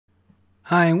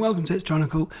Hi and welcome to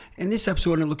Electronical. In this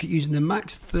episode I'm going to look at using the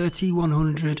Max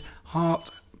 3100 heart,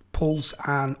 pulse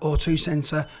and O2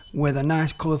 sensor with a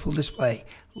nice colourful display.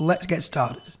 Let's get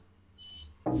started.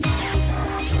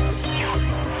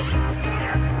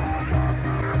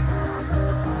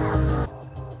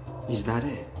 Is that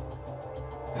it?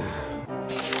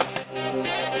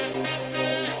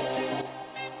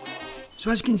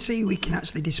 So as you can see, we can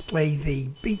actually display the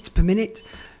beats per minute,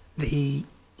 the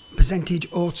percentage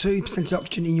O2, percentage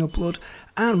oxygen in your blood,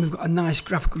 and we've got a nice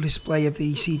graphical display of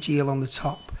the ECG along the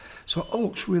top. So it all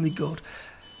looks really good.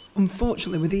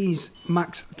 Unfortunately, with these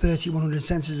Max 3100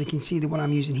 sensors, you can see the one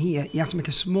I'm using here, you have to make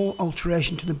a small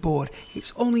alteration to the board.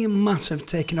 It's only a matter of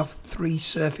taking off 3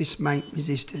 surface mount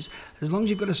resistors. As long as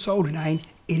you've got a soldering iron,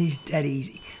 it is dead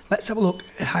easy. Let's have a look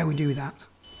at how we do that.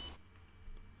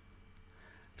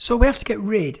 So we have to get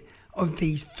rid of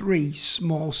these 3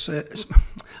 small surface mount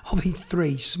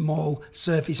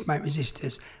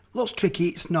resistors. Looks tricky,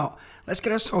 it's not. Let's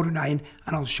get our soldering iron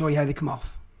and I'll show you how they come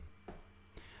off.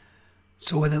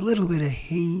 So with a little bit of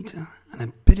heat and a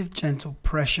bit of gentle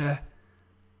pressure,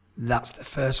 that's the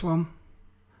first one.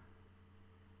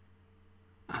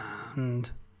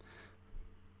 And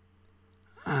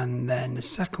then the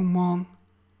second one,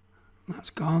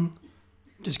 that's gone.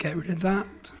 Just get rid of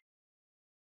that.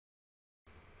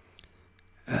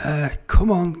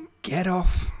 Come on, get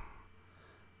off.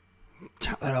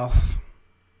 Tap that off.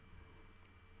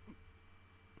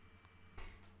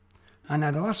 And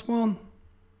now the last one.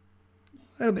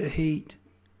 A little bit of heat.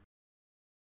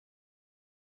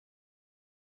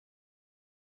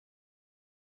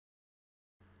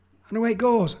 And away it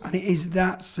goes. And it is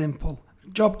that simple.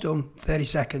 Job done, 30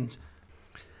 seconds.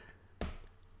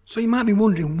 So you might be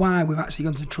wondering why we've actually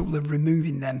gone to the trouble of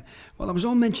removing them. Well, that was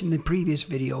all mentioned in the previous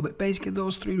video, but basically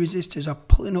those 3 resistors are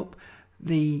pulling up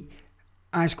the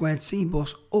I2C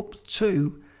bus up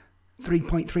to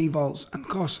 3.3 volts. And of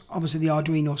course, obviously the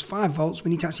Arduino is 5 volts, we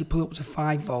need to actually pull up to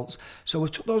 5 volts. So we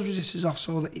took those resistors off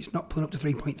so that it's not pulling up to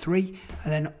 3.3.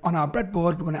 And then on our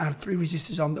breadboard, we're going to add 3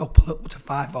 resistors on that will pull up to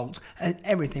 5 volts. And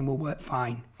everything will work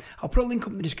fine. I'll put a link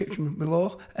up in the description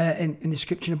below, in the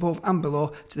description above and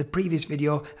below to the previous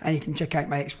video, and you can check out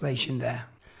my explanation there.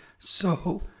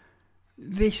 So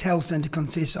this health centre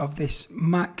consists of this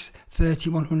Max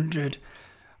 3100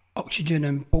 oxygen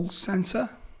and pulse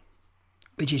sensor,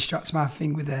 which is strapped to my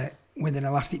thing with an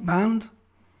elastic band,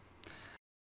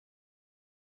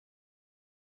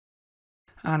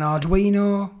 an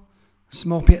Arduino,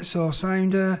 small piezo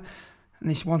sounder, and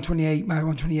this 128 by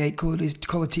 128 colour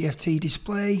TFT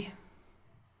display.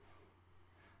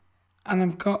 And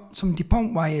I've got some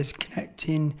DuPont wires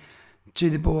connecting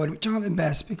to the board, which aren't the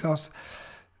best because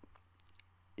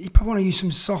you probably want to use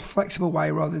some soft flexible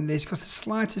wire rather than this, because the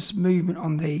slightest movement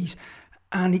on these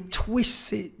and it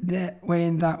twists it that way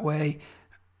and that way,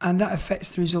 and that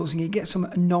affects the results, and you get some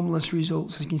anomalous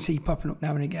results, as you can see popping up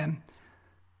now and again.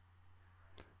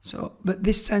 So, but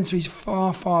this sensor is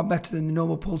far, far better than the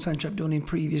normal pulse sensor I've done in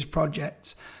previous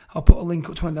projects. I'll put a link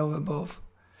up to one of those above.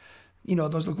 You know,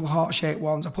 those little heart-shaped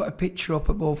ones. I'll put a picture up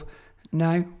above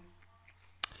now.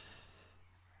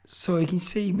 So you can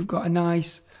see we've got a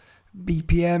nice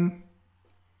BPM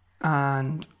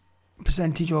and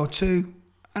percentage O2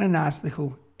 and a nice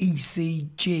little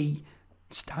ECG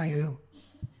style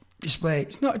display.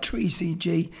 It's not a true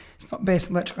ECG. It's not based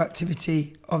on electrical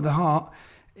activity of the heart.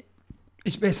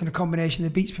 It's based on a combination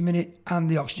of the beats per minute and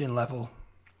the oxygen level.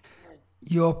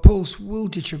 Your pulse will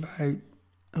ditch about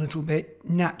a little bit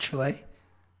naturally.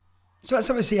 So let's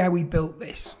have a see how we built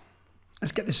this.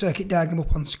 Let's get the circuit diagram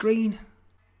up on screen.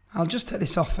 I'll just take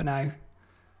this off for now.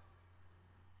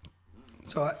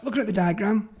 So looking at the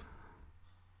diagram,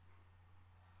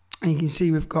 and you can see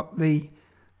we've got the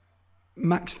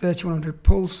Max 3100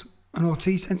 pulse and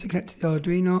O2 sensor connected to the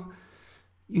Arduino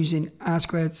using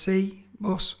I2C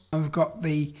bus. And we've got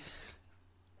the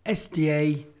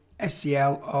SDA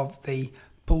SCL of the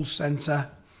pulse sensor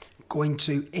going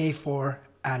to A4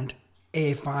 and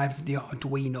A5 of the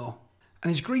Arduino.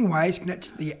 And this green wire is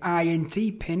connected to the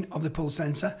INT pin of the pulse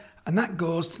sensor, and that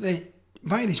goes to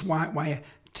via this white wire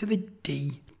to the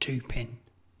D2 pin.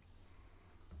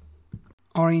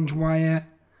 Orange wire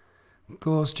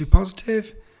goes to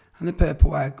positive and the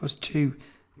purple wire goes to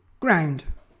ground.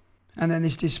 And then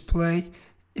this display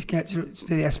is connected to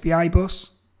the SPI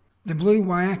bus. The blue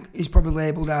wire is probably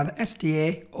labelled either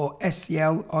SDA or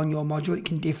SCL on your module, it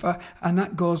can differ, and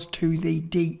that goes to the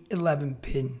D11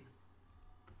 pin.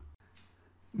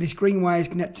 This green wire is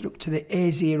connected up to the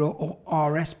A0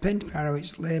 or RS pin, depending on how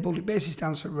it's labelled. It basically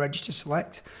stands for register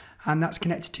select, and that's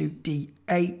connected to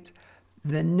D8.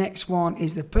 The next one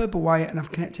is the purple wire, and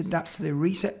I've connected that to the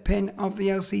reset pin of the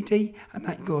LCD, and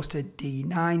that goes to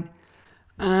D9.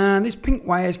 And this pink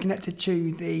wire is connected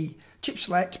to the chip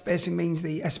select, basically means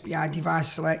the SPI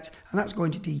device select, and that's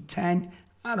going to D10.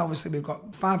 And obviously we've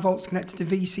got 5 volts connected to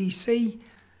VCC,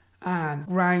 and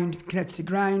ground connected to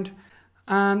ground.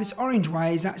 And this orange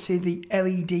wire is actually the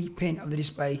LED pin of the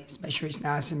display, to make sure it's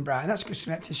nice and bright. And that's just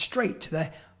connected straight to the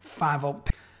 5 volt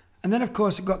pin. And then of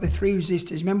course we've got the 3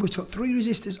 resistors. Remember, we took 3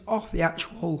 resistors off the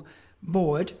actual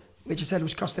board, which I said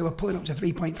was because they were pulling up to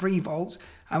 3.3 volts,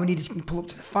 and we needed to pull up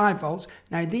to the 5 volts.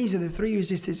 Now these are the 3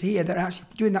 resistors here that are actually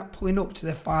doing that pulling up to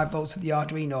the 5 volts of the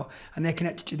Arduino, and they're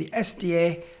connected to the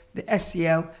SDA, the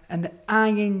SCL, and the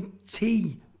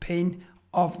INT pin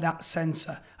of that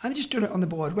sensor. And they're just doing it on the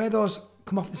board. Where those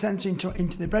come off the sensor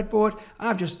into the breadboard,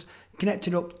 I've just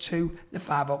connected up to the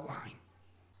 5 volt line.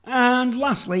 And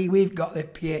lastly, we've got the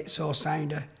piezo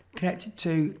sounder connected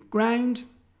to ground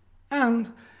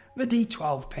and the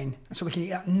D12 pin, so we can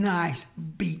get that nice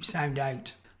beep sound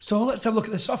out. So let's have a look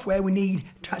at the software we need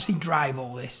to actually drive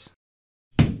all this.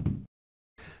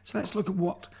 So let's look at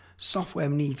what software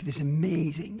we need for this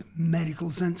amazing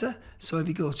medical centre. So if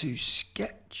you go to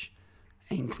Sketch,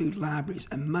 include libraries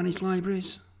and manage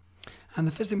libraries, and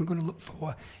the first thing we're going to look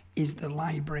for is the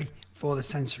library for the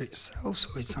sensor itself. So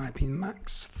we type in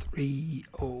Max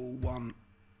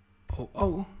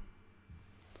 30100,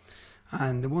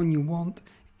 and the one you want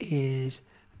is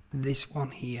this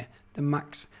one here, the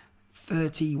Max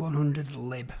 3100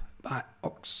 lib by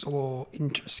Oxlo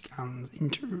Interscans,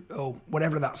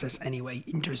 whatever that says anyway,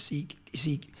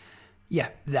 ECG, yeah,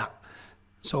 that.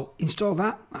 So install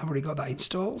that. I've already got that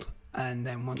installed, and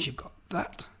then once you've got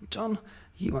that done,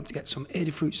 you want to get some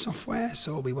Adafruit software.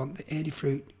 So we want the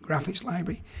Adafruit graphics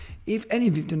library. If any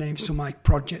of you've done any of my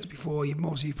projects before,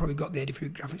 most of you've probably got the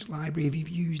Adafruit graphics library if you've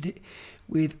used it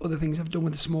with other things I've done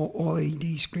with the small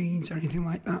OLED screens or anything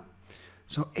like that.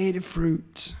 So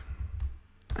Adafruit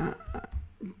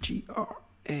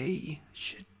GRA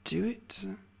should do it.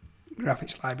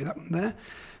 Graphics library, that one there.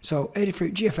 So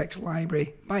Adafruit GFX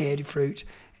library by Adafruit.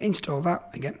 Install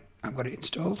that. Again, I've got it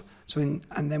installed. So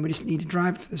and then we just need a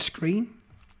driver for the screen.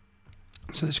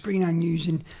 So the screen I'm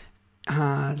using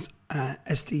has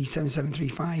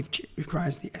ST7735 chip,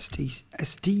 requires the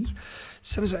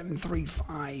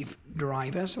ST7735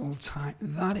 driver, so we'll type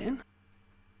that in.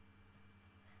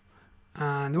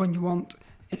 And the one you want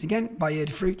is again by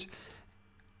Adafruit,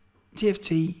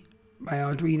 TFT by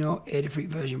Arduino, Adafruit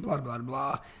version, blah blah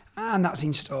blah, and that's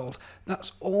installed.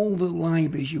 That's all the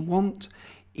libraries you want.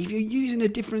 If you're using a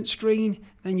different screen,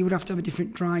 then you would have to have a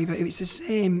different driver. If it's the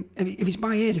same, if it's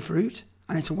by Adafruit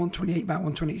and it's a 128 by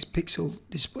 128 pixel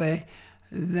display,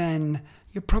 then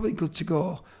you're probably good to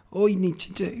go. All you need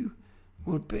to do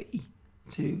would be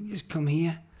to just come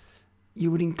here.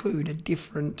 You would include a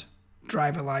different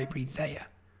driver library there.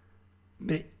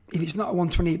 But if it's not a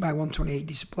 128 by 128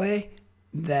 display,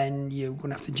 then you're going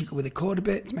to have to jiggle with the code a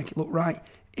bit to make it look right.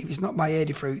 If it's not by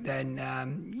Adafruit, then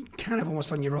you're kind of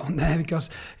almost on your own there, because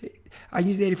I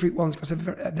use the Adafruit ones because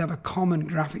they have a common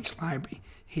graphics library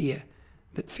here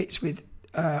that fits with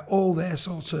all their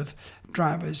sort of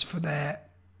drivers for their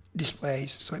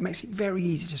displays. So it makes it very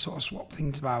easy to sort of swap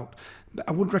things about. But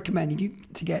I would recommend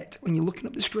when you're looking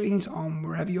up the screens on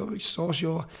wherever you source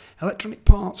your electronic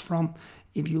parts from,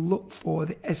 if you look for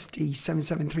the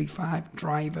ST7735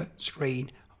 driver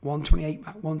screen, 128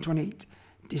 by 128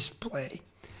 display.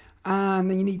 And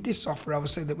then you need this software,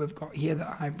 obviously, that we've got here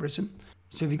that I've written.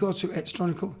 So if you go to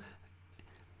Extronical,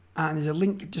 and there's a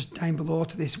link just down below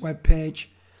to this web page,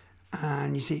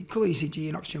 and you see colour ECG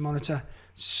and oxygen monitor,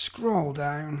 scroll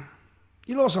down.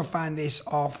 You'll also find this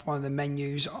off one of the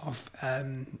menus of, I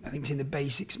think it's in the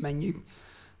basics menu.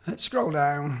 Scroll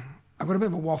down. I've got a bit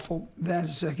of a waffle. There's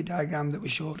a circuit diagram that we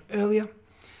showed earlier.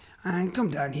 And come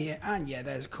down here, and yeah,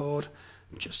 there's a code.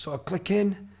 Just sort of click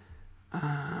in,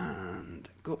 and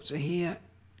go up to here,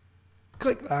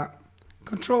 click that,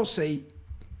 Control C,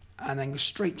 and then go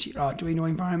straight to your Arduino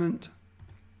environment,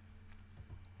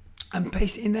 and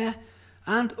paste it in there,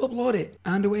 and upload it,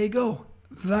 and away you go.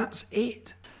 That's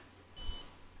it.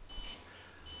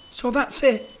 So that's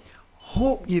it.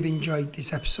 Hope you've enjoyed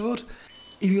this episode.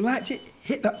 If you liked it,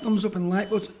 hit that thumbs up and like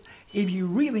button. If you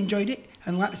really enjoyed it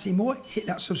and like to see more, hit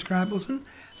that subscribe button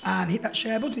and hit that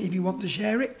share button if you want to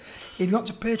share it. If you want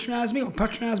to patronise me on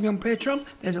Patreon,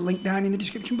 there's a link down in the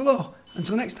description below.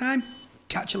 Until next time,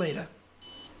 catch you later.